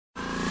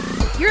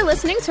You're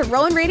listening to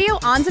Rowan Radio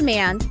On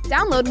Demand.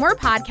 Download more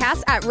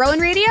podcasts at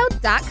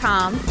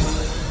rowanradio.com.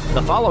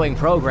 The following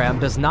program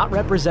does not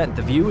represent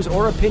the views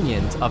or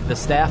opinions of the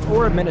staff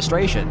or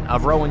administration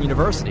of Rowan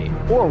University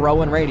or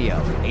Rowan Radio,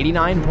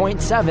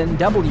 89.7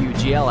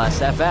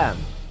 WGLS FM.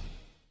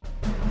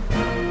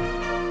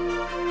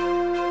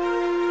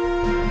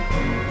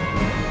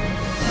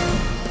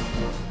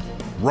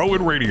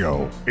 Rowan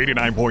Radio,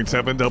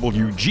 89.7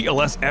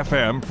 WGLS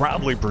FM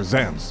proudly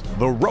presents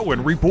The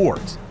Rowan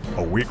Report,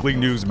 a weekly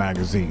news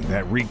magazine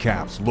that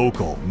recaps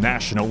local,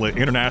 national, and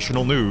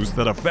international news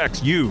that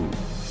affects you.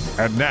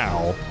 And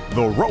now,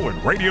 the Rowan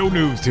Radio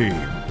News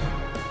Team.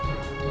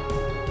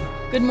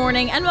 Good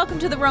morning and welcome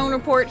to the Rowan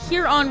Report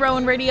here on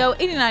Rowan Radio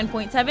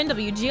 89.7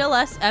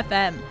 WGLS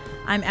FM.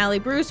 I'm Allie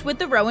Bruce with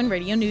the Rowan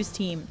Radio News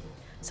Team.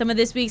 Some of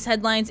this week's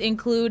headlines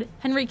include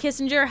Henry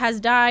Kissinger has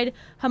died,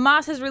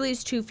 Hamas has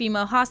released 2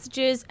 female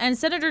hostages, and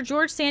Senator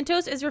George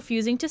Santos is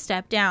refusing to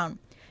step down.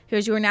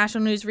 Here's your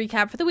national news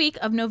recap for the week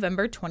of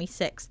November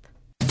 26th.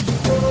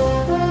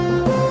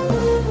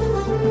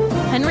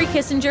 Henry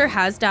Kissinger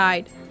has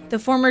died. The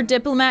former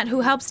diplomat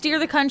who helped steer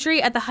the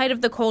country at the height of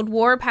the Cold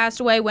War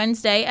passed away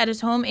Wednesday at his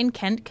home in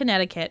Kent,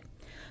 Connecticut.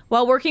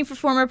 While working for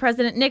former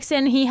President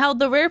Nixon, he held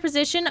the rare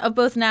position of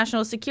both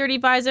National Security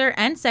Advisor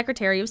and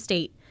Secretary of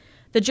State.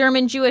 The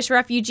German Jewish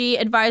refugee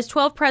advised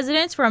 12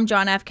 presidents from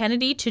John F.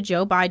 Kennedy to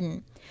Joe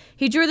Biden.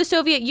 He drew the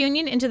Soviet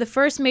Union into the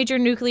first major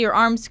nuclear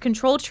arms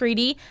control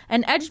treaty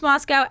and edged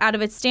Moscow out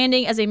of its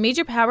standing as a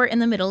major power in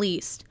the Middle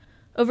East.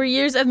 Over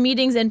years of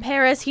meetings in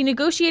Paris, he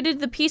negotiated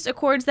the peace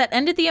accords that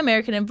ended the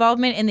American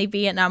involvement in the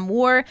Vietnam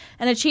War,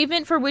 an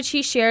achievement for which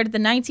he shared the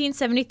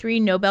 1973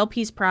 Nobel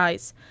Peace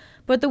Prize.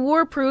 But the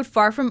war proved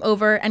far from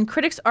over, and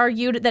critics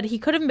argued that he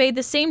could have made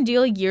the same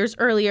deal years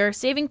earlier,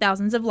 saving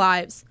thousands of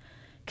lives.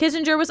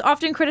 Kissinger was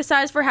often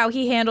criticized for how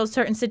he handled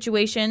certain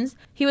situations.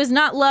 He was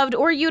not loved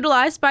or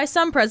utilized by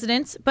some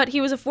presidents, but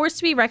he was a force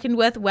to be reckoned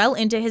with well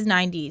into his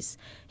 90s.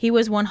 He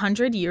was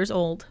 100 years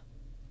old.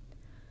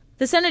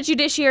 The Senate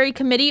Judiciary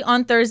Committee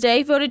on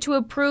Thursday voted to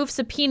approve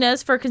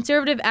subpoenas for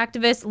conservative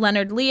activist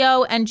Leonard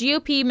Leo and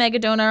GOP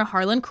megadonor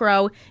Harlan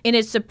Crow in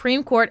its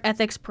Supreme Court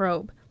ethics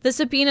probe. The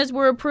subpoenas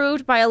were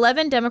approved by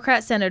 11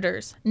 Democrat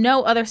senators.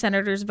 No other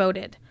senators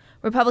voted.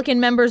 Republican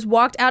members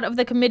walked out of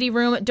the committee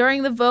room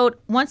during the vote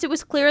once it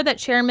was clear that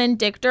Chairman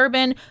Dick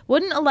Durbin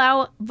wouldn't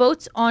allow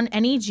votes on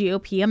any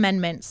GOP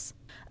amendments.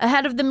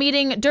 Ahead of the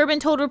meeting, Durbin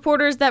told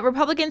reporters that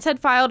Republicans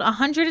had filed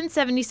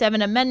 177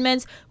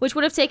 amendments, which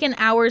would have taken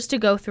hours to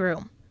go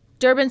through.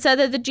 Durbin said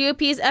that the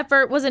GOP's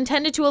effort was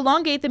intended to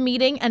elongate the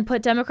meeting and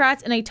put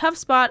Democrats in a tough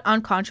spot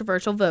on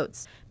controversial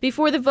votes.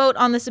 Before the vote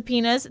on the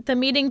subpoenas, the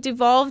meeting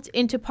devolved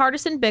into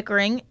partisan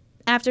bickering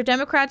after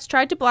Democrats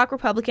tried to block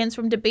Republicans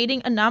from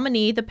debating a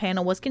nominee the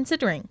panel was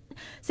considering,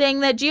 saying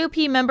that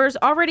GOP members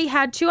already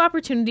had 2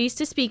 opportunities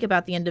to speak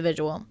about the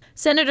individual.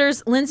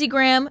 Senators Lindsey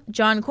Graham,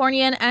 John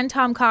Cornyn, and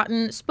Tom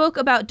Cotton spoke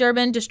about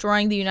Durbin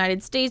destroying the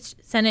United States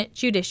Senate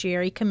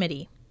Judiciary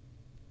Committee.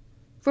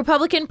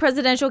 Republican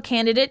presidential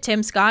candidate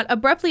Tim Scott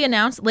abruptly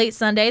announced late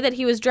Sunday that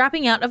he was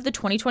dropping out of the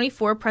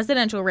 2024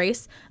 presidential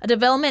race, a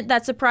development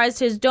that surprised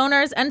his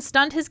donors and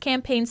stunned his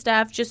campaign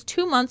staff just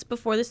 2 months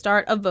before the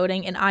start of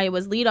voting in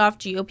Iowa's leadoff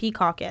GOP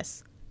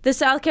caucus. The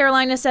South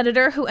Carolina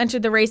senator, who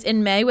entered the race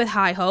in May with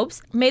high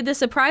hopes, made the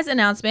surprise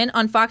announcement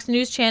on Fox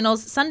News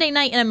Channel's Sunday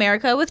Night in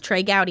America with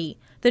Trey Gowdy.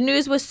 The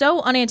news was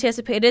so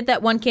unanticipated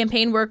that one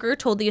campaign worker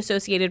told the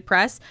Associated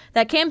Press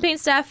that campaign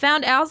staff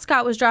found out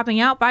Scott was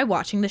dropping out by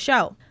watching the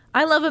show.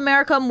 "I love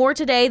America more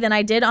today than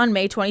I did on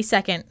May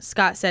 22nd,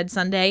 Scott said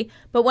Sunday,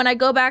 but when I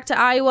go back to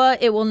Iowa,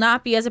 it will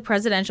not be as a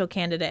presidential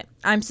candidate.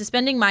 I'm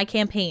suspending my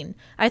campaign.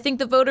 I think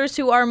the voters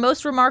who are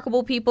most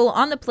remarkable people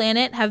on the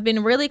planet have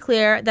been really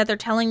clear that they're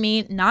telling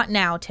me, not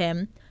now,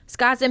 Tim."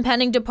 Scott's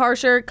impending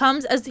departure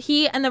comes as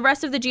he and the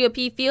rest of the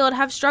GOP field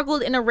have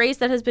struggled in a race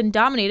that has been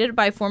dominated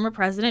by former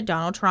President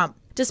Donald Trump.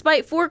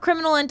 Despite 4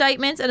 criminal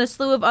indictments and a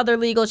slew of other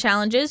legal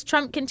challenges,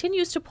 Trump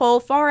continues to poll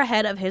far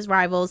ahead of his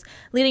rivals,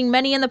 leading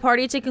many in the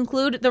party to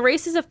conclude the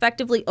race is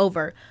effectively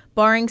over,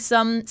 barring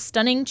some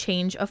stunning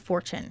change of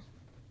fortune.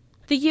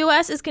 The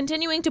U.S. is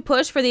continuing to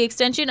push for the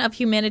extension of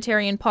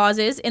humanitarian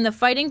pauses in the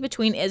fighting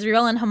between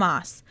Israel and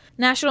Hamas.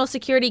 National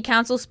Security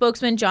Council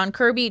spokesman John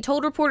Kirby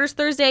told reporters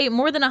Thursday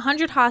more than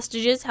 100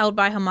 hostages held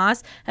by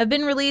Hamas have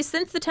been released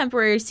since the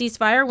temporary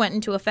ceasefire went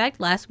into effect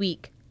last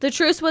week. The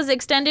truce was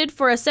extended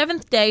for a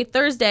 7th day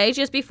Thursday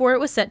just before it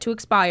was set to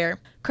expire.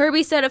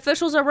 Kirby said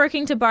officials are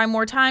working to buy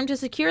more time to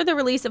secure the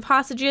release of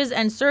hostages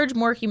and surge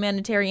more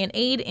humanitarian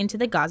aid into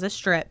the Gaza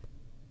Strip.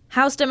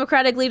 House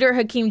Democratic leader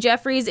Hakeem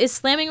Jeffries is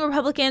slamming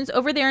Republicans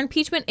over their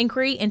impeachment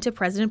inquiry into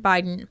President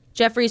Biden.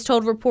 Jeffries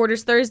told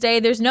reporters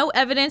Thursday there's no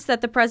evidence that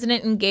the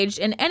president engaged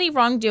in any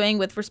wrongdoing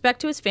with respect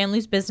to his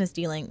family's business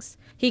dealings.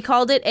 He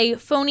called it a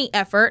phony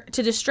effort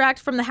to distract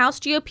from the House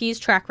GOP's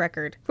track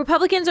record.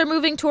 Republicans are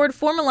moving toward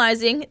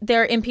formalizing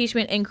their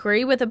impeachment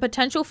inquiry with a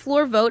potential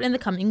floor vote in the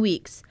coming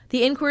weeks.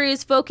 The inquiry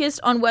is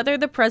focused on whether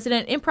the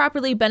president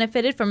improperly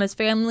benefited from his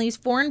family's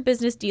foreign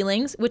business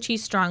dealings, which he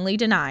strongly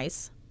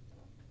denies.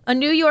 A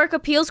New York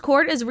appeals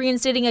court is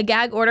reinstating a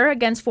gag order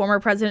against former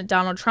President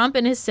Donald Trump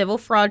in his civil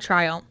fraud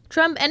trial.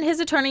 Trump and his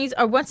attorneys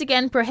are once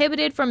again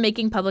prohibited from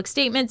making public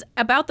statements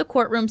about the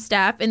courtroom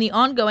staff in the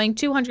ongoing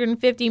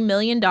 $250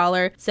 million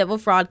civil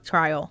fraud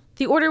trial.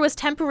 The order was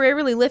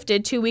temporarily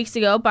lifted 2 weeks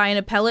ago by an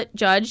appellate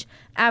judge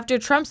after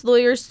Trump's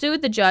lawyers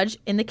sued the judge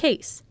in the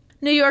case.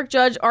 New York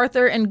Judge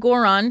Arthur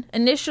Engoron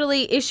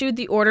initially issued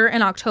the order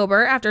in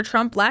October after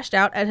Trump lashed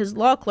out at his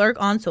law clerk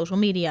on social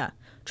media.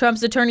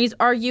 Trump's attorneys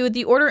argue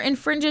the order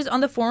infringes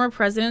on the former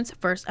president's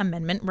First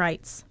Amendment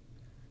rights.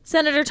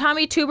 Senator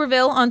Tommy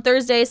Tuberville on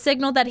Thursday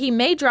signaled that he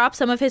may drop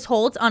some of his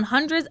holds on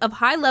hundreds of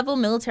high-level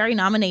military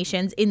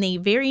nominations in the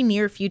very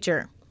near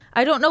future.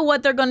 "I don't know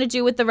what they're going to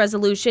do with the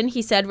resolution,"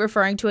 he said,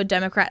 referring to a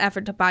Democrat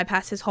effort to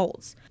bypass his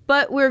holds.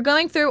 "But we're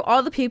going through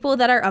all the people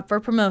that are up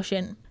for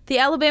promotion." The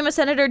Alabama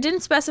senator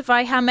didn't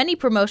specify how many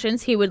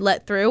promotions he would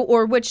let through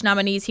or which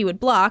nominees he would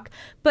block,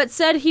 but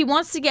said he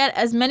wants to get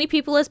as many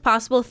people as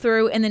possible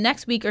through in the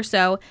next week or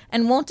so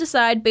and won't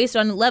decide based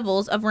on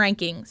levels of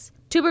rankings.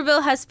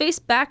 Tuberville has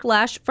faced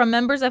backlash from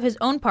members of his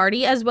own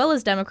party as well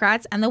as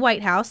Democrats and the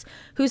White House,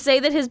 who say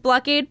that his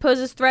blockade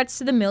poses threats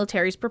to the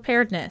military's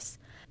preparedness.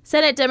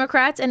 Senate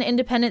Democrats and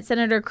Independent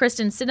Senator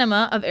Kristen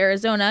Sinema of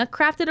Arizona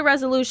crafted a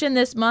resolution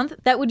this month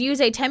that would use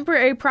a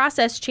temporary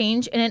process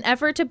change in an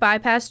effort to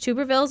bypass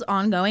Tuberville's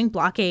ongoing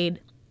blockade.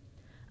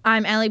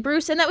 I'm Allie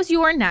Bruce, and that was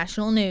your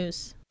national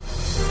news.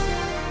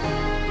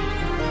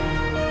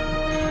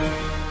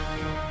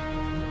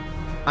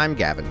 I'm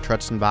Gavin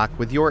Trutzenbach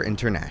with your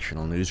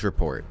international news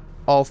report.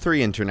 All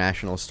three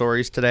international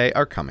stories today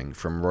are coming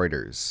from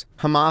Reuters.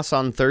 Hamas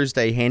on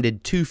Thursday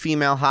handed 2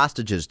 female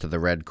hostages to the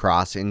Red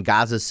Cross in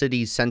Gaza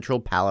City's central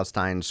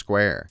Palestine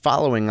square,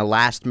 following a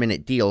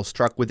last-minute deal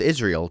struck with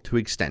Israel to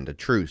extend a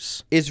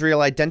truce.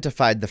 Israel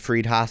identified the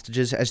freed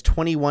hostages as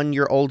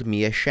 21-year-old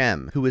Mia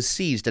Shem, who was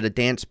seized at a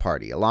dance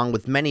party along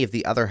with many of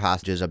the other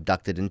hostages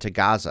abducted into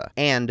Gaza,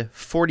 and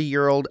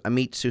 40-year-old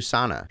Amit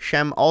Susana.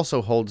 Shem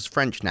also holds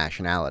French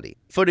nationality.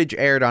 Footage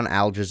aired on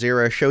Al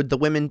Jazeera showed the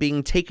women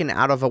being taken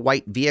out of a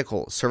white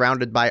vehicle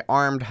surrounded by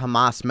armed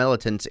Hamas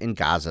militants in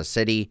Gaza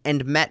City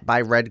and met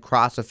by Red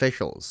Cross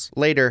officials.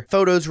 Later,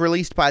 photos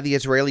released by the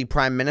Israeli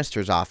Prime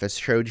Minister's office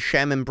showed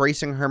Shem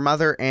embracing her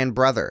mother and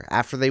brother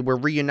after they were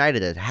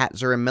reunited at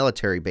Hatzarim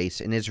military base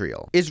in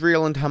Israel.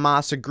 Israel and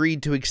Hamas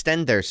agreed to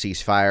extend their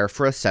ceasefire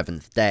for a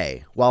 7th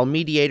day, while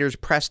mediators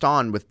pressed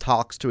on with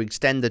talks to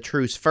extend the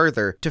truce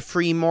further to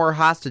free more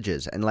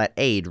hostages and let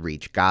aid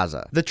reach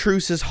Gaza. The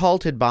truce has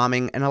halted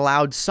bombing and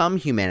allowed some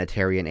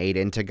humanitarian aid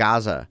into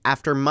Gaza,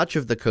 after much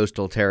of the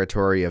coastal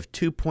territory of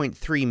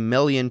 2.3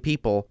 million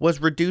people was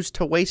reduced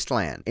to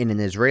wasteland in an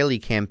Israeli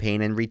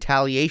campaign in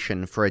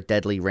retaliation for a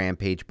deadly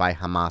rampage by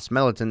Hamas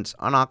militants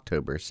on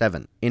October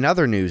 7th. In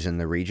other news in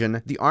the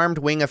region, the armed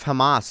wing of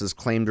Hamas has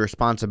claimed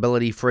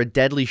responsibility for a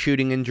deadly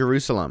shooting in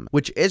Jerusalem,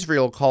 which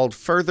Israel called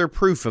further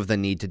proof of the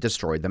need to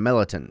destroy the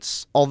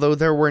militants, although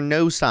there were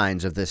no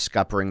signs of this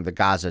scuppering the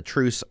Gaza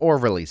truce or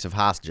release of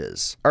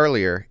hostages.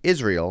 Earlier,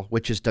 Israel,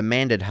 which has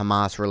demanded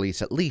Hamas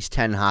release at least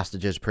 10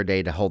 hostages per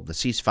day to hold the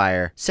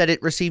ceasefire, said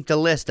it received a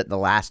list at the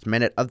last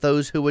minute of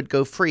those who would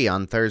go free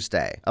on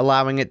Thursday,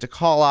 allowing it to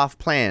call off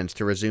plans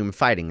to resume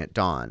fighting at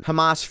dawn.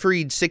 Hamas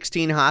freed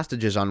 16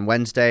 hostages on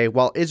Wednesday,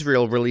 while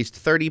Israel released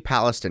 30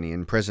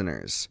 Palestinian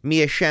prisoners.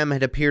 Mia Shem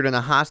had appeared in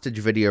a hostage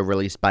video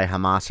released by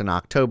Hamas in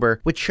October,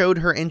 which showed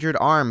her injured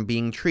arm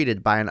being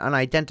treated by an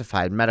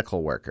unidentified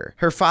medical worker.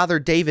 Her father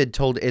David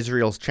told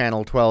Israel's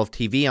Channel 12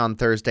 TV on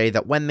Thursday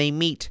that when they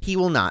meet, he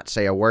will not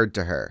say a word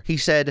to her. He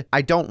said,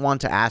 "I don't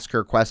want to ask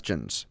her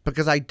questions,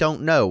 because I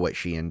don't know what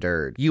she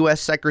endured."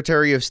 U.S.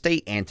 Secretary of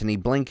State Antony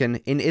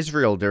Blinken, in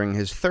Israel during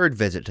his 3rd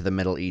visit to the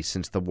Middle East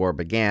since the war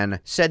began,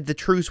 said the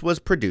truce was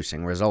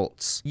producing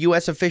results.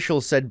 U.S.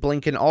 officials said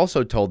Blinken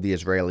also told the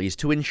Israelis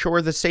to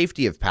ensure the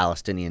safety of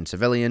Palestinian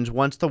civilians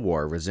once the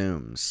war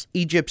resumes.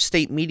 Egypt's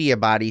state media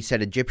body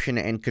said Egyptian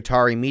and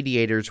Qatari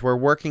mediators were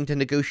working to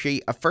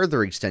negotiate a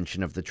further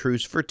extension of the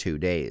truce for 2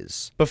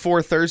 days.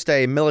 Before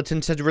Thursday,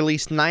 militants had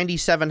released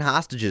 97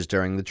 hostages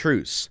during the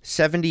truce.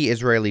 70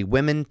 Israeli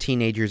women,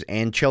 teenagers,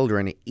 and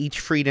children, each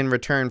freed in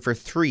return for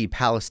 3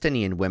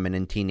 Palestinian women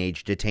and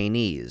teenage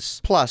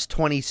detainees, plus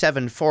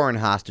 27 foreign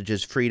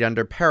hostages freed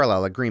under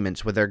parallel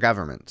agreements with their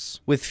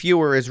governments. With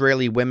fewer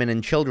Israeli women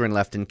and children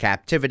left in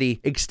captivity,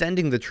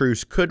 extending the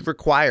truce could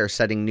require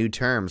setting new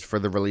terms for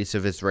the release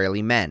of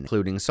Israeli men,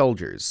 including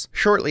soldiers.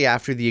 Shortly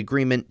after the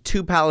agreement,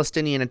 2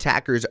 Palestinian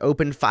attackers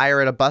opened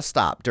fire at a bus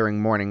stop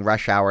during morning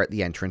rush hour at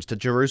the entrance to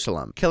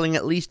Jerusalem, killing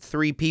at least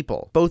 3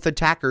 people. Both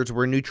attackers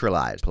were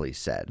neutralized, police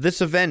said.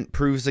 This event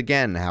proves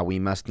again how we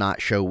must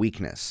not show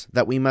weakness,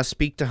 that we must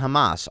speak to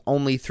Hamas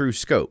only through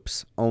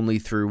scopes, only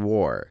through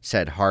war,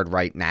 said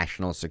hard-right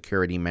National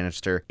Security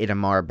Minister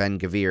Itamar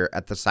Ben-Gvir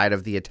at the site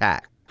of the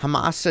attack.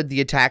 Hamas said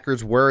the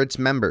attackers were its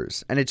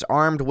members, and its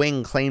armed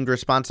wing claimed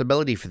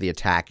responsibility for the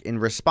attack in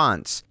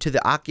response to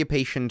the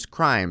occupation's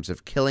crimes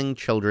of killing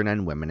children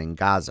and women in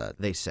Gaza,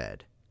 they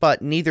said.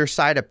 but neither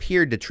side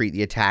appeared to treat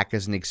the attack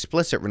as an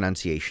explicit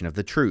renunciation of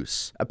the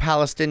truce. A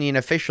Palestinian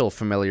official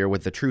familiar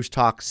with the truce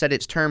talks said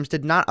its terms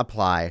did not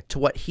apply to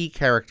what he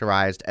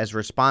characterized as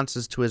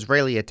responses to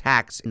Israeli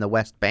attacks in the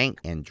West Bank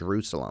and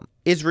Jerusalem.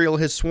 Israel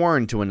has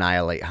sworn to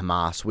annihilate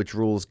Hamas, which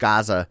rules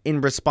Gaza,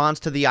 in response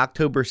to the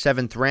October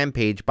 7th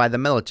rampage by the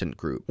militant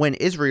group, when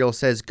Israel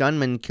says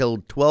gunmen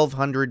killed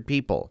 1,200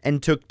 people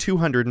and took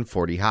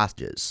 240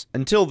 hostages.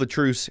 Until the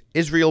truce,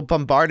 Israel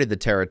bombarded the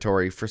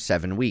territory for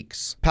 7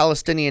 weeks.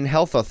 Palestinian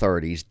health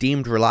authorities,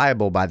 deemed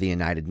reliable by the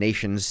United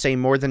Nations, say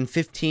more than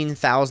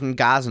 15,000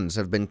 Gazans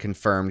have been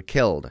confirmed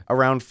killed,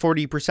 around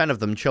 40% of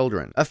them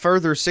children. A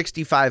further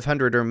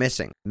 6,500 are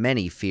missing,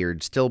 many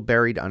feared still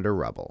buried under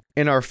rubble.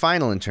 In our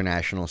final international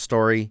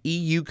story,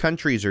 EU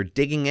countries are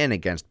digging in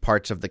against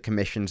parts of the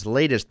Commission's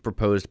latest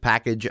proposed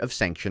package of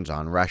sanctions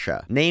on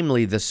Russia,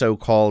 namely the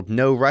so-called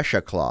No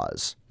Russia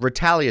Clause,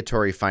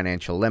 retaliatory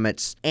financial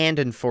limits, and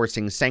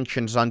enforcing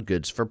sanctions on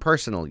goods for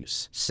personal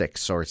use, 6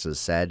 sources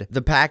said.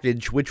 The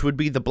package, which would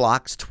be the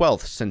bloc's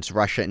 12th since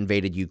Russia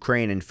invaded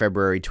Ukraine in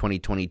February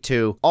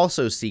 2022,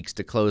 also seeks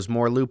to close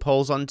more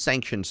loopholes on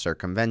sanctions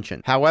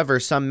circumvention. However,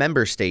 some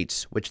member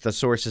states, which the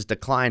sources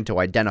declined to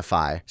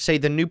identify, say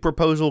the new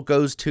proposal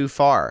goes too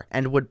far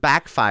and would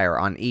backfire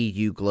on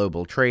EU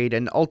global trade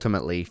and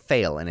ultimately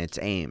fail in its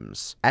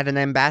aims. At an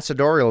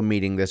ambassadorial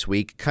meeting this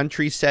week,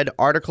 countries said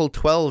Article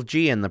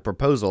 12G in the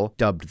proposal,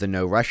 dubbed the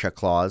No Russia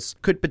Clause,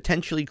 could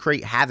potentially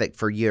create havoc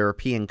for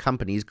European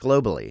companies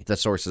globally, the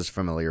sources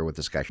familiar with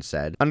the discussion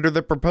said. Under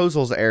the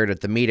proposals aired at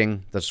the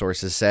meeting, the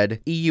sources said,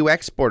 EU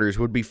exporters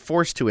would be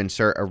forced to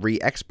insert a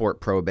re-export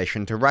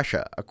prohibition to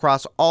Russia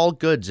across all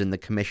goods in the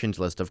Commission's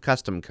list of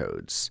custom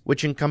codes,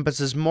 which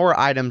encompasses more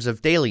items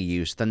of daily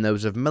use than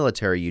those of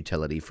military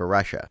utility for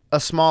Russia. A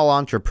small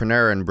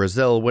entrepreneur in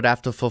Brazil would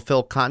have to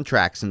fulfill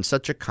contracts in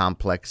such a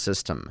complex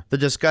system. The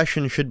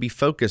discussion should be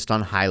focused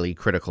on highly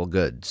critical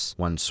goods,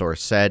 one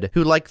source said,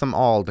 who, like them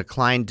all,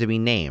 declined to be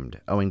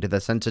named, owing to the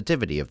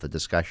sensitivity of the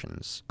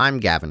discussions. I'm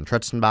Gavin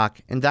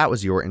Trutzenbach, and that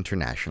was your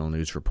International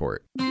News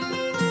Report.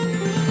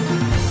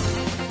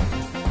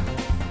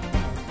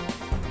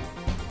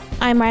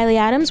 I'm Riley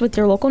Adams with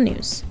your local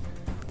news.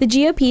 The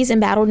GOP's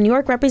embattled New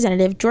York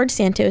Representative George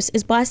Santos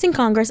is blasting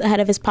Congress ahead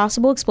of his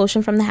possible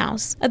expulsion from the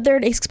House. A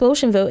third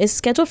expulsion vote is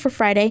scheduled for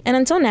Friday, and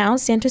until now,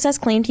 Santos has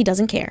claimed he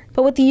doesn't care.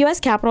 But with the U.S.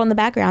 Capitol in the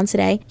background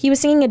today, he was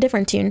singing a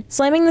different tune,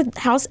 slamming the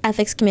House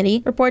Ethics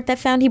Committee report that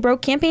found he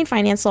broke campaign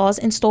finance laws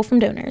and stole from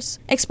donors.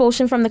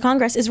 Expulsion from the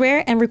Congress is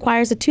rare and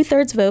requires a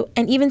 2/3 vote,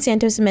 and even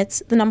Santos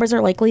admits the numbers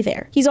are likely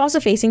there. He's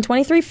also facing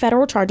 23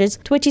 federal charges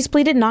to which he's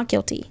pleaded not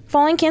guilty.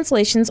 Following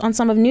cancellations on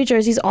some of New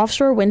Jersey's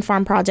offshore wind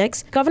farm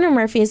projects, Governor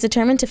Murphy is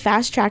determined to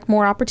fast-track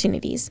more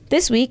opportunities.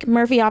 This week,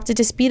 Murphy opted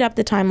to speed up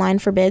the timeline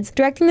for bids,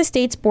 directing the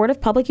state's Board of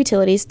Public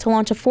Utilities to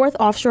launch a 4th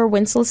offshore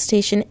wind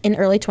solicitation in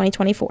early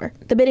 2024.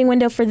 The bidding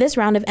window for this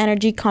round of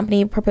energy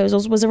company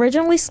proposals was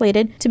originally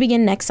slated to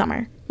begin next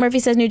summer. Murphy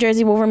says New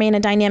Jersey will remain a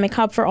dynamic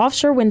hub for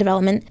offshore wind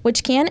development,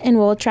 which can and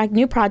will attract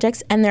new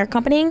projects and their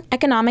accompanying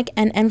economic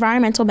and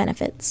environmental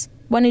benefits.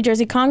 One New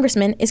Jersey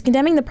congressman is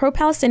condemning the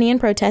pro-Palestinian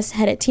protests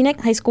held at Teaneck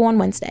High School on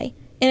Wednesday.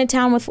 In a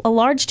town with a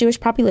large Jewish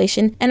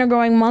population and a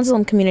growing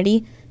Muslim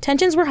community,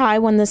 tensions were high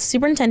when the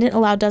superintendent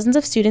allowed dozens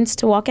of students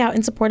to walk out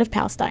in support of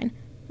Palestine.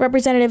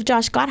 Representative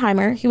Josh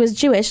Gottheimer, who is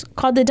Jewish,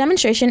 called the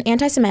demonstration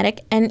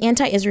anti-Semitic and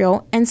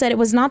anti-Israel and said it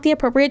was not the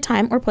appropriate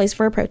time or place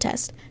for a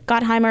protest.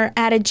 Gottheimer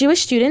added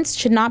Jewish students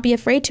should not be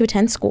afraid to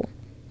attend school.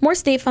 More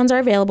state funds are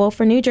available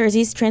for New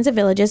Jersey's transit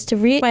villages to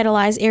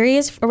revitalize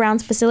areas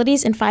around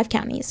facilities in 5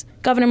 counties.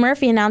 Governor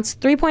Murphy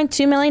announced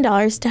 $3.2 million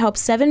to help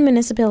 7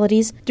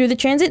 municipalities through the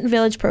Transit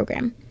Village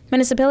program.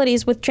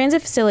 Municipalities with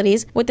transit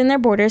facilities within their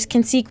borders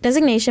can seek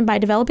designation by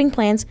developing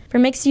plans for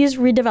mixed-use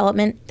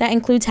redevelopment that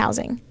includes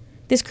housing.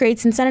 This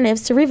creates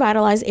incentives to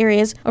revitalize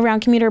areas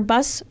around commuter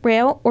bus,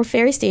 rail, or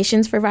ferry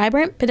stations for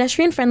vibrant,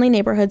 pedestrian-friendly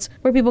neighborhoods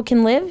where people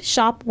can live,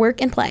 shop,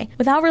 work, and play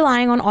without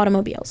relying on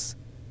automobiles.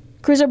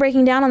 Crews are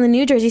breaking down on the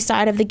New Jersey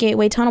side of the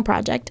Gateway Tunnel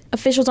project.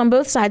 Officials on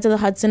both sides of the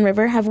Hudson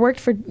River have worked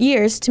for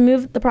years to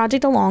move the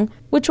project along,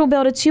 which will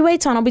build a 2-way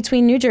tunnel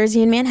between New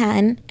Jersey and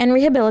Manhattan and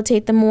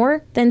rehabilitate the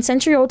more than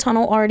century-old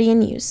tunnel already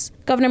in use.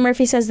 Governor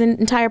Murphy says the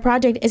entire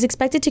project is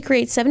expected to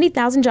create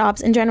 70,000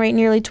 jobs and generate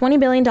nearly $20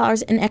 billion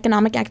in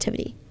economic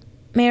activity.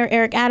 Mayor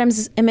Eric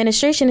Adams'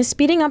 administration is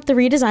speeding up the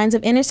redesigns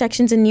of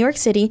intersections in New York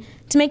City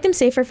to make them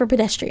safer for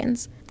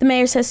pedestrians. The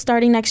mayor says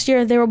starting next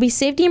year, there will be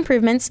safety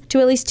improvements to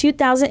at least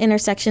 2,000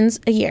 intersections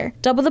a year,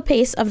 double the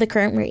pace of the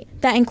current rate.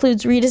 That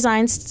includes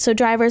redesigns so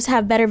drivers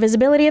have better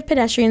visibility of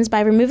pedestrians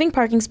by removing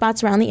parking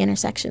spots around the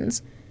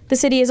intersections. The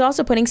city is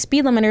also putting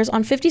speed limiters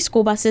on 50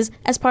 school buses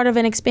as part of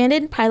an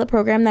expanded pilot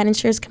program that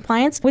ensures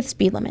compliance with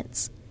speed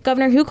limits.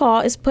 Governor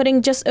Hochul is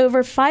putting just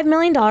over $5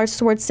 million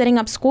towards setting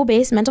up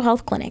school-based mental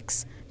health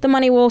clinics. The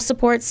money will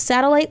support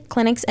satellite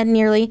clinics at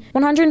nearly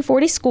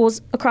 140 schools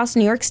across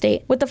New York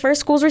State, with the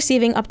first schools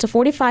receiving up to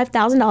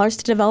 $45,000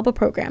 to develop a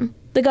program.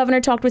 The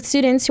governor talked with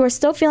students who are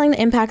still feeling the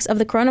impacts of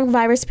the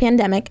coronavirus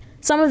pandemic,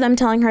 some of them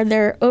telling her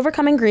they're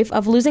overcoming grief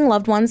of losing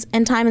loved ones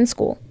and time in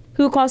school.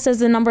 WHO Call says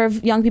the number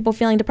of young people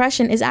feeling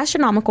depression is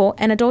astronomical,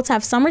 and adults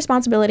have some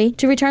responsibility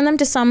to return them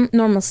to some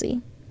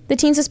normalcy. The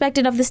teen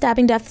suspected of the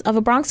stabbing deaths of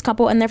a Bronx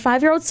couple and their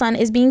 5-year-old son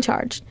is being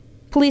charged.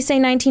 Police say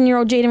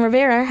 19-year-old Jaden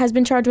Rivera has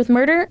been charged with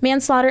murder,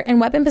 manslaughter,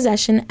 and weapon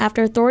possession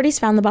after authorities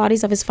found the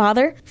bodies of his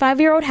father,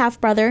 5-year-old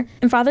half-brother,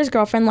 and father's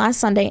girlfriend last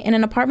Sunday in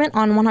an apartment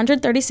on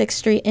 136th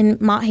Street in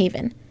Mott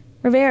Haven.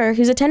 Rivera,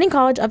 who's attending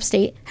college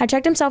upstate, had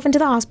checked himself into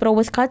the hospital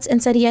with cuts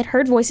and said he had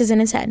heard voices in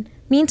his head.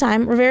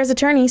 Meantime, Rivera's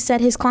attorney said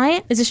his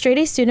client is a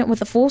straight-A student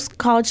with a full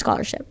college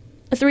scholarship.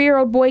 A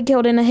 3-year-old boy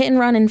killed in a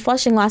hit-and-run in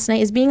Flushing last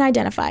night is being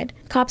identified.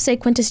 Cops say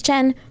Quintus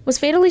Chen was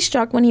fatally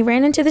struck when he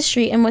ran into the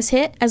street and was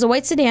hit as a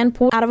white sedan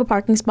pulled out of a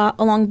parking spot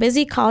along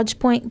busy College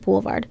Point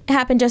Boulevard. It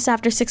happened just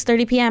after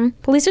 6:30 p.m.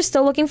 Police are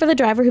still looking for the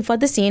driver who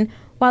fled the scene,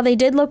 while they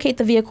did locate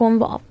the vehicle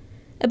involved.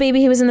 A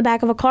baby who was in the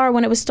back of a car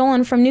when it was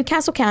stolen from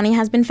Newcastle County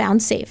has been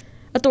found safe.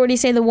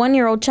 Authorities say the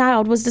 1-year-old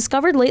child was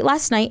discovered late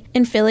last night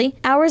in Philly,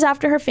 hours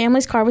after her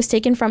family's car was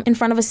taken from in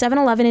front of a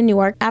 7-Eleven in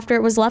Newark after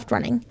it was left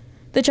running.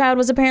 The child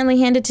was apparently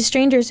handed to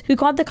strangers who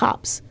called the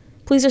cops.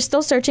 Police are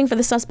still searching for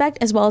the suspect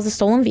as well as the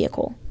stolen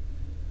vehicle.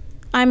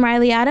 I'm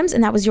Riley Adams,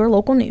 and that was your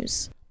local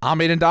news. I'm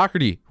Aiden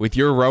Doherty with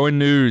your Rowan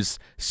News.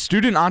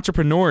 Student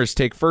entrepreneurs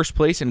take first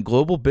place in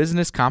global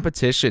business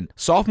competition.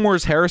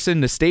 Sophomores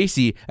Harrison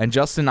Nastasi and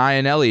Justin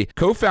Iannelli,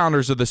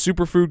 co-founders of the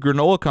superfood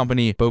granola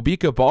company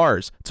Bobica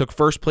Bars, took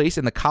first place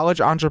in the College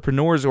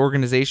Entrepreneurs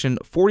Organization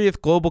 40th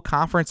Global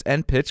Conference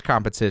and Pitch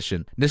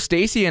Competition.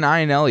 Nastasi and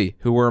Iannelli,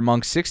 who were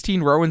among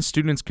 16 Rowan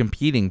students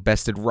competing,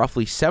 bested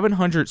roughly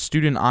 700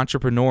 student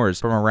entrepreneurs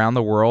from around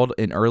the world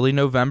in early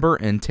November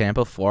in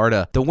Tampa,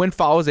 Florida. The win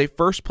follows a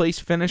first-place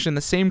finish in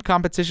the same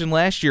competition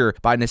last year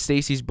by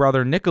Nastasi's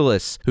brother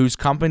Nicholas, whose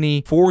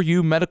company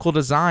 4U Medical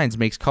Designs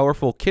makes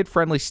colorful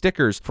kid-friendly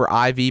stickers for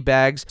IV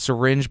bags,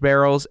 syringe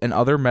barrels, and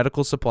other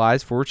medical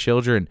supplies for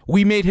children.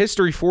 We made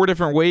history 4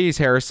 different ways,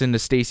 Harrison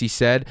Nastasi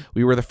said.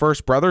 We were the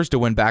first brothers to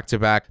win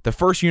back-to-back, the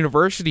first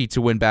university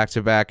to win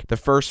back-to-back, the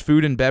first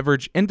food and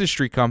beverage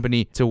industry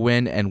company to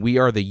win, and we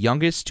are the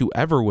youngest to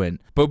ever win.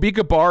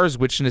 Bobica Bars,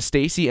 which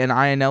Nastasi and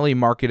Iannelli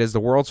market as the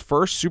world's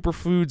first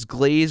superfoods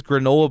glazed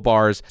granola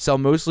bars, sell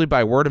mostly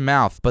by word of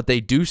mouth, but they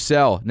do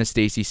sell,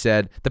 Nastasi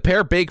said. The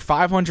pair bake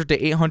 500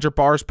 to 800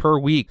 bars per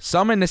week,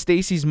 some in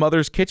Nastasi's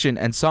mother's kitchen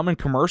and some in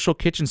commercial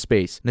kitchen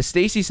space.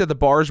 Nastasi said the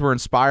bars were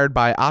inspired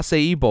by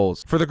acai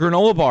bowls. For the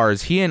granola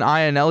bars, he and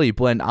Iannelli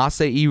blend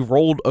acai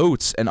rolled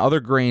oats and other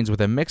grains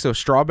with a mix of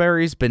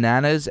strawberries,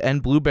 bananas,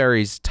 and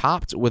blueberries,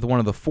 topped with one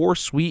of the 4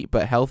 sweet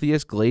but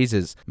healthiest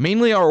glazes.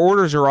 Mainly our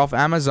orders are off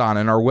Amazon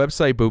and our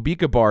website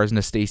Bobica Bars,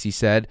 Nastasi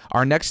said.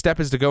 Our next step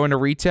is to go into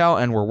retail,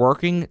 and we're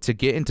working to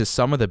get into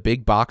some of the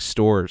big box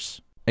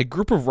stores. A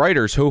group of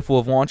writers hopeful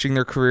of launching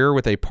their career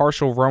with a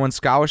partial Rowan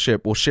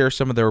scholarship will share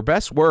some of their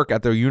best work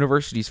at their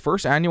university's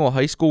first annual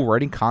high school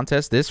writing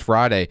contest this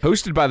Friday.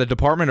 Hosted by the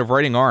Department of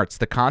Writing Arts,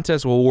 the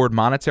contest will award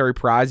monetary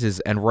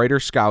prizes and writer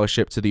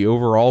scholarship to the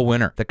overall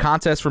winner. The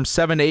contest from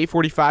 7 to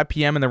 8:45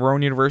 p.m. in the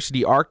Rowan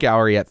University Art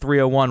Gallery at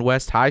 301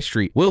 West High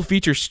Street will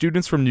feature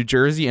students from New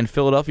Jersey and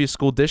Philadelphia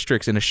school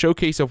districts in a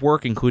showcase of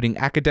work including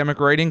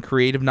academic writing,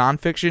 creative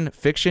nonfiction,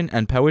 fiction,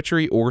 and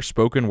poetry or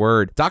spoken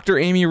word. Dr.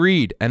 Amy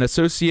Reed, an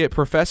associate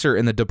professor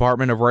in the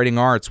Department of Writing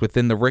Arts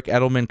within the Rick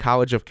Edelman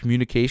College of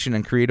Communication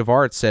and Creative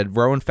Arts, said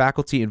Rowan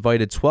faculty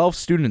invited 12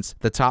 students,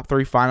 the top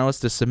 3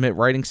 finalists, to submit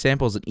writing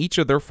samples in each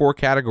of their 4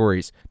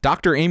 categories.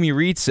 Dr. Amy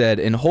Reed said,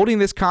 "In holding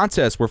this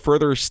contest, we're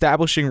further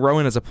establishing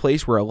Rowan as a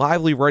place where a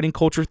lively writing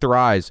culture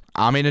thrives."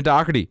 I'm Aiden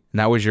Doherty, and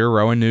that was your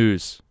Rowan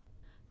News.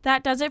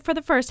 That does it for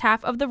the first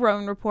half of the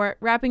Rowan Report,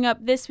 wrapping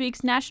up this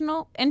week's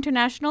national,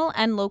 international,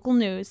 and local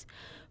news.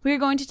 We are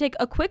going to take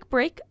a quick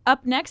break.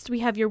 Up next,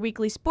 we have your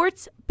weekly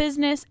sports,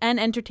 business, and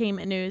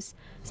entertainment news.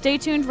 Stay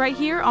tuned right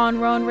here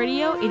on Rowan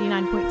Radio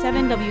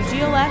 89.7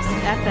 WGLS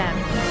FM.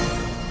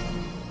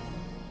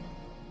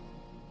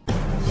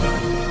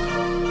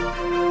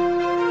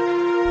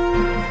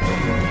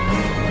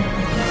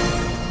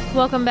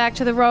 Welcome back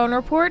to the Rowan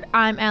Report.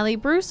 I'm Allie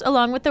Bruce,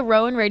 along with the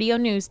Rowan Radio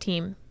News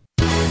team.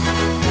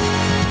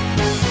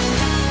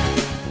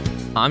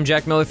 I'm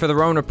Jack Miller for the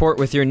Rowan Report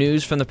with your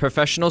news from the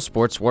professional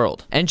sports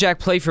world. NJAC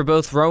play for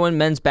both Rowan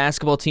men's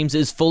basketball teams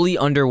is fully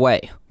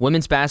underway.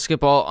 Women's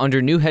basketball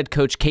under new head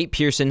coach Kate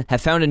Pearson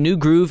have found a new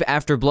groove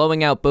after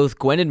blowing out both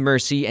Gwynedd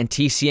Mercy and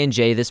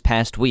TCNJ this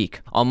past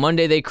week. On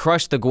Monday, they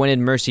crushed the Gwynedd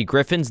Mercy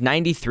Griffins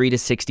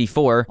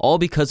 93-64, all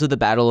because of the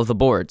battle of the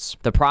boards.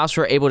 The Profs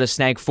were able to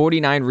snag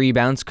 49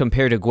 rebounds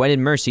compared to Gwynedd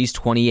Mercy's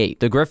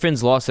 28. The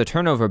Griffins lost the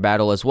turnover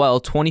battle as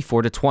well,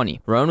 24-20.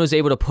 Rowan was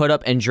able to put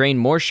up and drain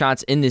more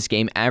shots in this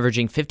game,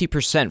 averaging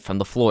 50% from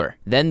the floor.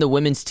 Then the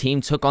women's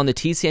team took on the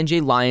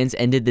TCNJ Lions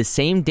and did the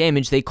same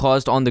damage they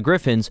caused on the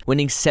Griffins,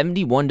 winning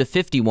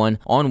 71-51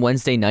 on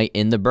Wednesday night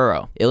in the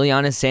Borough.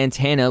 Ileana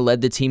Santana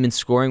led the team in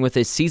scoring with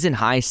a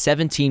season-high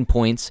 17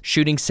 points,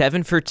 shooting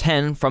 7 for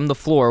 10 from the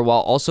floor while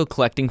also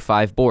collecting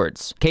 5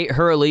 boards. Kate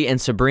Hurley and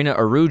Sabrina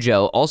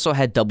Arujo also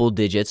had double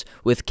digits,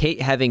 with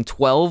Kate having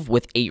 12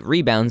 with 8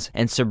 rebounds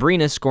and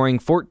Sabrina scoring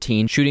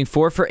 14, shooting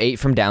 4 for 8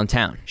 from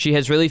downtown. She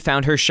has really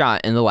found her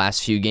shot in the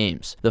last few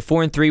games. The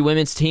 4-3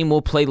 women's team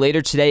will play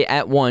later today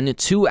at 1,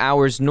 2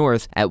 hours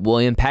north at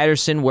William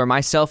Patterson, where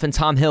myself and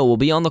Tom Hill will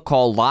be on the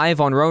call live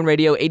on Rowan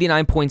Radio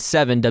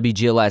 89.7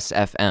 WGLS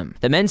FM.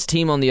 The men's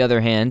team, on the other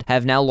hand,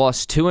 have now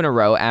lost 2 in a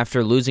row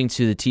after losing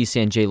to the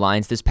TCNJ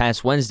Lions this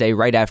past Wednesday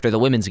right after the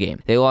women's game.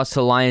 They lost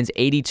to the Lions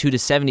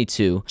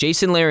 82-72.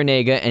 Jason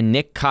Larinaga and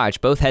Nick Koch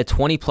both had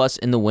 20-plus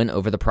in the win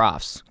over the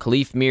Profs.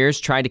 Khalif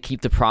Mears tried to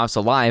keep the Profs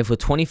alive with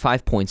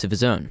 25 points of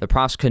his own. The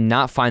Profs could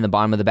not find the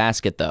bottom of the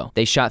basket, though.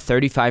 They shot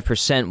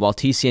 35%, while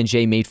TCNJ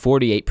made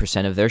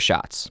 48% of their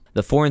shots.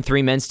 The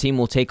 4-3 men's team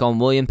will take on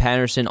William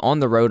Patterson on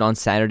the road on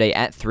Saturday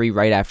at 3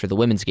 right after the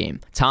women's game.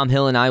 Tom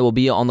Hill and I will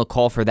be on the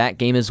call for that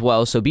game as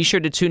well, so be sure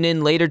to tune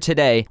in later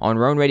today on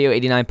Rowan Radio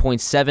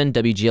 89.7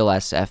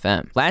 WGLS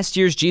FM. Last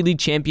year's G League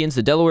champions,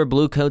 the Delaware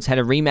Bluecoats, had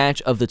a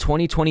rematch of the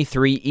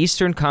 2023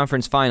 Eastern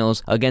Conference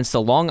Finals against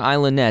the Long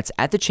Island Nets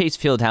at the Chase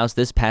Fieldhouse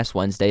this past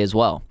Wednesday as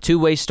well.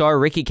 Two-way star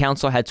Ricky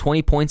Council had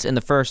 20 points in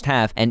the first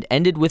half and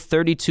ended with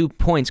 32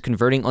 points,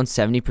 converting on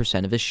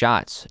 70% of his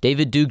shots.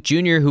 David Duke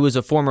Jr., who is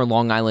a former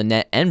Long Island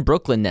Net and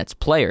Brooklyn Nets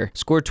player,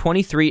 scored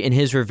 23 in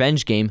his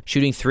revenge game,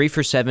 shooting 3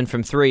 for 7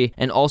 from 3,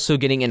 and also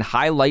getting in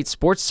highlight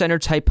Sports Center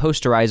type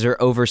posterizer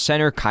over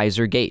center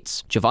Kaiser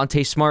Gates.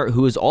 Javonte Smart,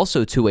 who is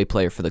also a two-way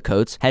player for the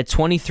Coats, had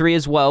 23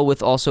 as well,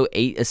 with also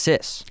 8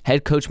 assists.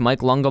 Head coach Mike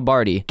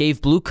Longobardi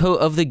gave Blue Coat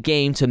of the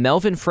game to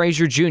Melvin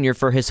Frazier Jr.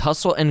 for his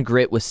hustle and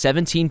grit with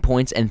 17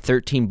 points and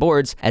 13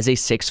 boards as a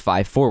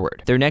 6'5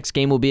 forward. Their next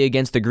game will be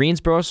against the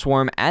Greensboro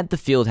Swarm at the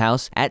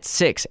Fieldhouse at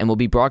 6 and will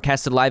be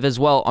broadcasted live as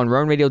well on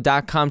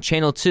RowanRadio.com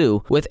Channel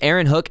 2 with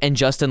Aaron Hook and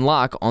Justin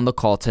Locke on the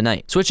call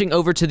tonight. Switching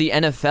over to the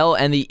NFL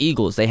and the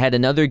Eagles, they had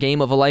another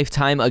game of a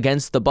lifetime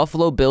against the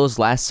Buffalo Bills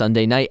last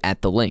Sunday night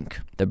at the Link.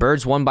 The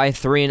Birds won by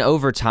 3 in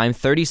overtime,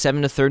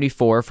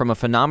 37-34, from a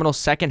phenomenal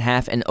second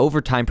half and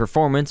overtime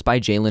performance by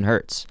Jalen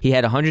Hurts. He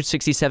had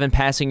 167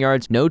 passing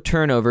yards, no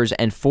turnovers,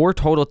 and 4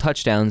 total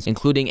touchdowns,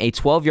 including a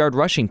 12-yard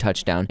rushing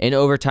touchdown in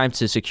overtime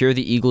to secure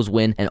the Eagles'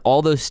 win, and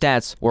all those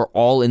stats were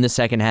all in the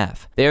second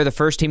half. They are the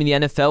first team in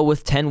the NFL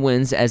with 10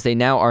 wins, as they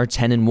now are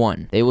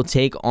 10-1. They will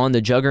take on the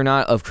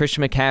juggernaut of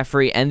Christian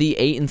McCaffrey and the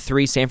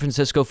 8-3 San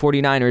Francisco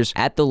 49ers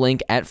at the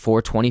Link at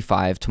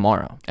 4:25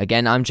 tomorrow.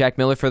 Again, I'm Jack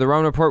Miller for the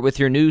Rowan Report with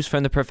your news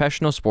from the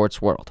professional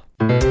sports world.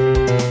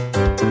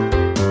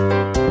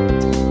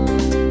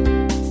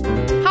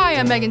 Hi,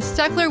 I'm Megan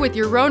Steckler with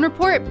your Rowan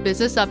Report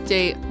Business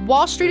Update.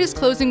 Wall Street is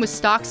closing with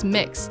stocks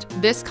mixed.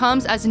 This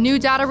comes as new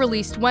data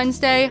released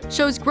Wednesday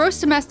shows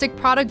gross domestic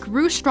product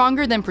grew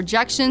stronger than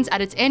projections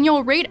at its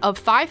annual rate of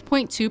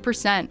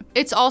 5.2%.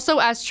 It's also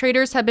as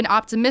traders have been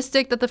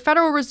optimistic that the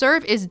Federal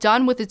Reserve is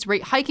done with its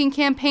rate hiking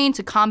campaign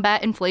to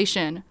combat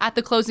inflation. At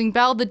the closing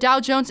bell, the Dow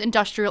Jones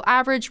Industrial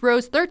Average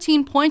rose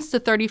 13 points to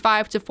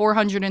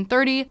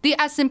 35-430, the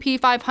S&P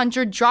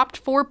 500 dropped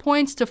 4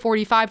 points to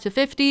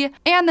 45-50,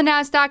 and the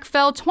Nasdaq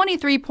fell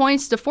 23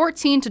 points to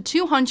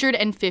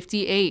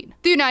 14-258.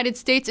 The United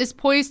States is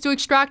poised to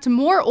extract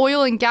more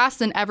oil and gas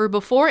than ever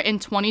before in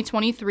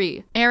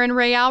 2023. Aaron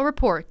Rayal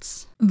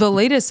reports. The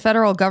latest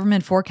federal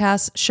government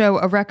forecasts show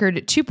a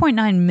record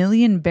 2.9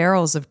 million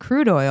barrels of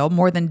crude oil,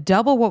 more than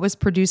double what was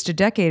produced a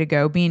decade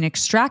ago, being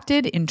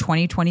extracted in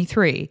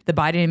 2023. The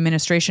Biden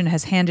administration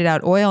has handed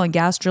out oil and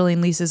gas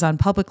drilling leases on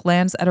public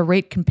lands at a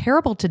rate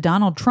comparable to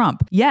Donald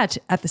Trump. Yet,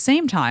 at the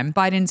same time,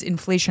 Biden's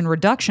Inflation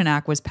Reduction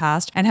Act was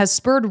passed and has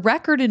spurred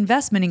record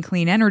investment in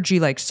clean energy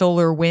like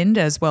solar, wind,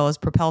 as well as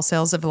propel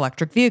sales of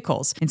electric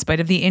vehicles. In spite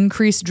of the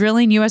increased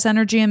drilling, U.S.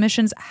 energy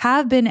emissions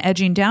have been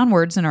edging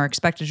downwards and are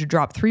expected to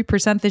drop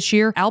 3% this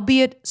year,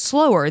 albeit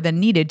slower than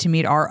needed to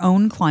meet our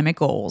own climate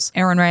goals.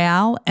 Aaron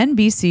Rayal,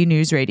 NBC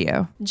News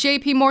Radio.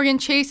 JP Morgan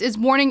Chase is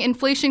warning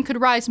inflation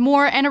could rise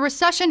more and a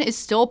recession is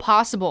still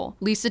possible.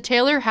 Lisa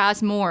Taylor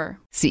has more.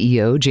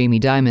 CEO Jamie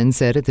Dimon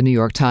said at the New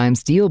York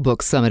Times Deal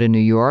Book Summit in New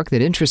York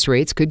that interest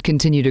rates could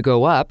continue to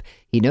go up.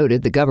 He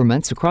noted the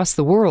governments across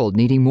the world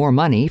needing more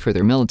money for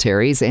their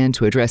militaries and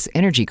to address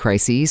energy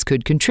crises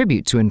could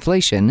contribute to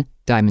inflation.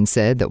 Dimon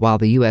said that while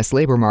the U.S.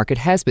 labor market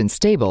has been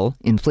stable,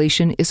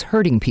 inflation is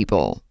hurting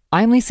people.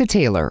 I'm Lisa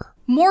Taylor.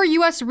 More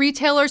U.S.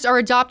 retailers are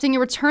adopting a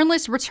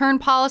returnless return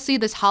policy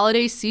this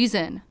holiday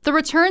season. The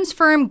returns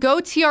firm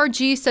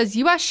GoTRG says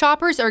U.S.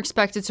 shoppers are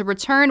expected to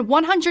return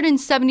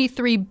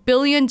 $173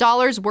 billion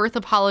worth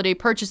of holiday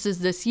purchases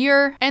this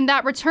year, and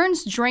that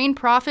returns drain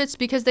profits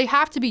because they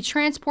have to be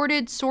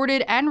transported,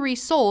 sorted, and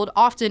resold,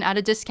 often at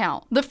a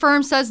discount. The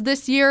firm says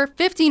this year,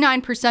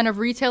 59% of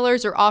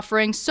retailers are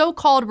offering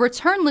so-called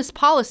returnless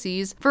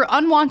policies for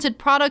unwanted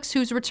products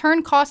whose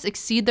return costs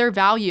exceed their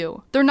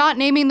value. They're not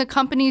naming the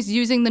companies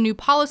using the new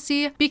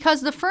policy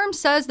because the firm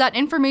says that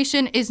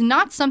information is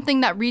not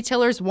something that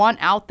retailers want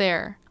out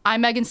there.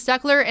 I'm Megan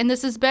Steckler, and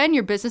this has been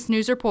your Business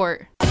News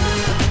Report.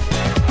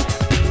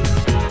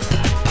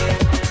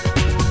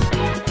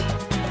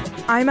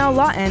 I'm Al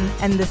Lawton,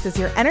 and this is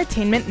your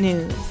entertainment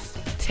news.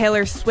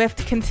 Taylor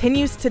Swift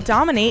continues to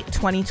dominate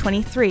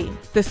 2023.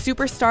 The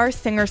superstar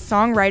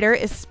singer-songwriter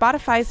is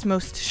Spotify's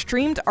most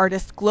streamed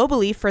artist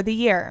globally for the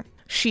year.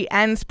 She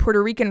ends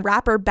Puerto Rican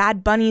rapper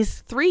Bad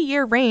Bunny's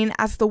 3-year reign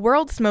as the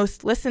world's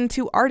most listened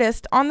to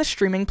artist on the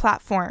streaming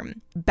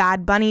platform.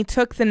 Bad Bunny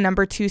took the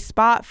number 2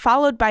 spot,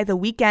 followed by The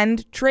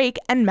Weeknd, Drake,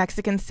 and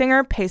Mexican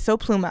singer Peso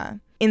Pluma.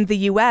 In the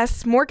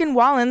US, Morgan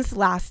Wallen's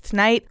Last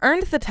Night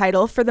earned the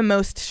title for the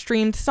most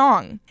streamed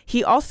song.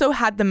 He also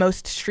had the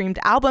most streamed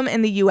album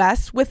in the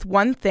US with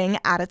One Thing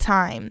at a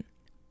Time.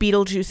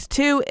 Beetlejuice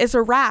 2 is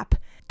a wrap.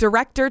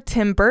 Director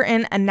Tim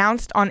Burton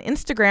announced on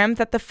Instagram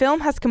that the film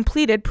has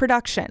completed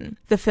production.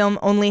 The film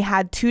only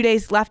had 2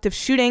 days left of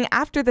shooting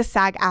after the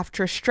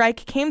SAG-AFTRA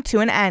strike came to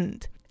an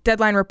end.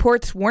 Deadline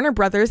reports Warner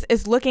Brothers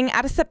is looking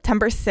at a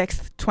September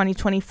 6,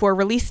 2024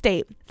 release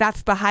date.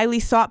 That's the highly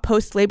sought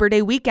post-Labor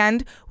Day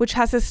weekend, which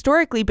has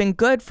historically been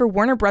good for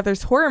Warner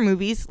Brothers horror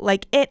movies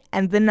like It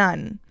and The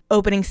Nun.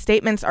 Opening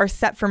statements are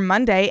set for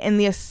Monday in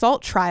the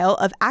assault trial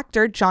of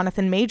actor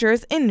Jonathan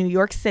Majors in New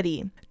York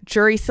City.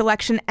 Jury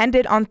selection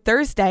ended on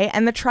Thursday,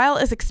 and the trial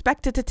is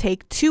expected to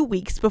take 2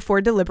 weeks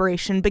before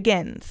deliberation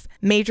begins.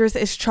 Majors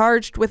is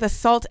charged with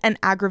assault and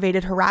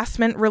aggravated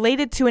harassment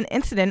related to an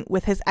incident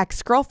with his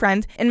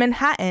ex-girlfriend in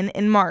Manhattan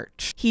in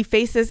March. He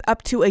faces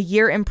up to a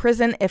year in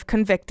prison if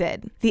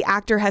convicted. The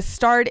actor has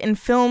starred in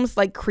films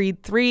like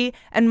Creed 3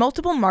 and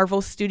multiple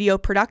Marvel Studio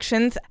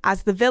productions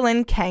as the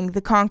villain Kang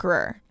the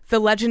Conqueror. The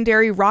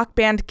legendary rock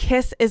band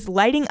Kiss is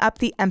lighting up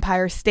the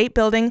Empire State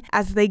Building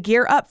as they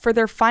gear up for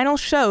their final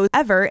show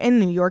ever in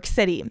New York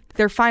City.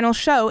 Their final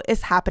show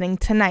is happening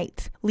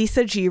tonight.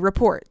 Lisa G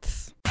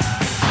reports.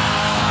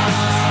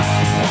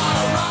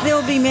 There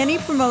will be many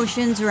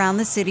promotions around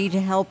the city to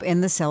help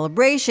in the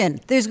celebration.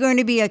 There's going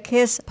to be a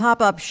Kiss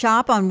pop-up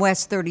shop on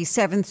West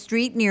 37th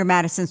Street near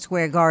Madison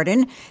Square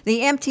Garden. The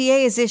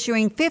MTA is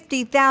issuing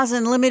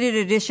 50,000 limited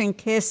edition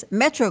Kiss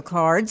Metro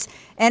cards,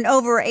 and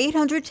over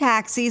 800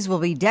 taxis will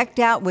be decked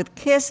out with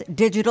Kiss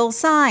digital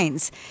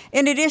signs.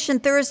 In addition,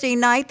 Thursday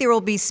night there will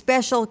be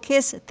special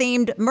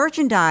Kiss-themed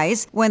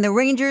merchandise when the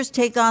Rangers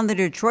take on the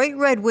Detroit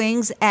Red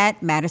Wings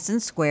at Madison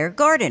Square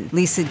Garden.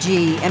 Lisa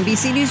G.,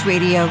 NBC News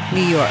Radio,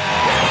 New York.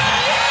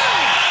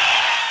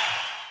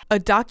 A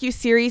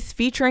docuseries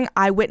featuring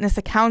eyewitness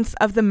accounts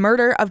of the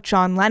murder of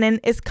John Lennon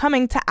is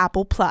coming to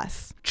Apple+.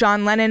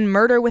 John Lennon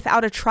Murder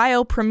Without a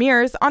Trial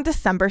premieres on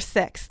December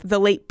 6th. The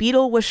late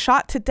Beatle was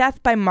shot to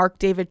death by Mark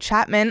David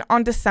Chapman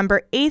on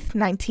December 8th,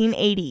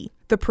 1980.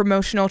 The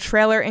promotional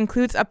trailer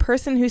includes a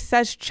person who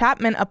says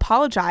Chapman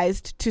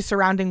apologized to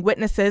surrounding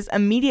witnesses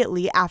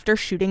immediately after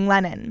shooting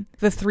Lennon.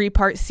 The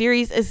 3-part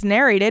series is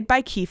narrated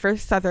by Kiefer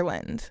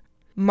Sutherland.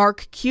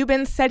 Mark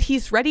Cuban said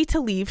he's ready to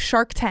leave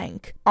Shark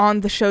Tank.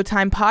 On the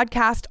Showtime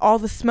podcast All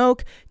the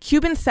Smoke,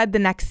 Cuban said the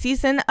next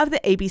season of the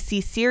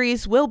ABC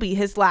series will be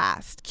his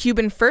last.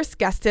 Cuban first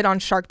guested on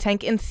Shark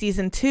Tank in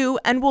Season 2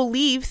 and will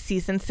leave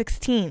Season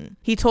 16.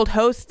 He told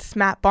hosts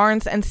Matt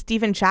Barnes and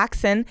Steven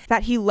Jackson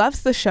that he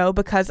loves the show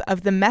because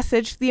of the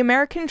message the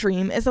American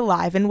dream is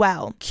alive and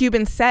well.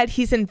 Cuban said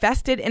he's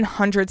invested in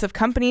hundreds of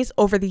companies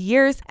over the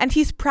years, and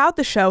he's proud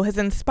the show has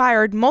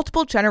inspired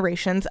multiple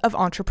generations of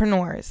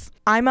entrepreneurs.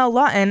 I'm Elle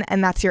Lawton,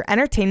 and that's your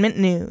entertainment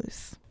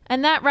news.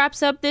 And that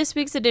wraps up this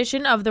week's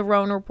edition of the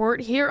Rowan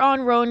Report here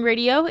on Rowan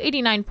Radio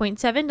 89.7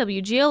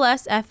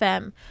 WGLS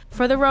FM.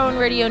 For the Rowan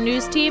Radio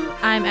News team,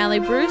 I'm Allie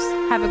Bruce.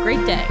 Have a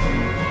great day.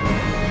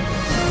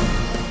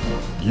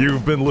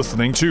 You've been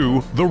listening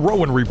to The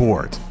Rowan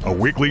Report, a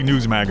weekly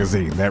news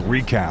magazine that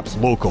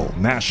recaps local,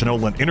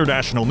 national, and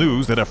international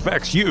news that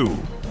affects you.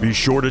 Be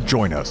sure to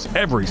join us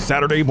every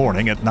Saturday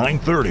morning at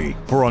 9:30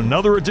 for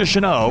another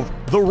edition of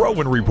The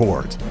Rowan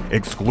Report,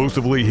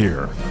 exclusively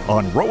here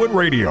on Rowan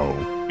Radio,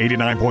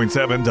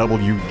 89.7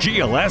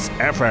 WGLS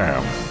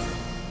FM.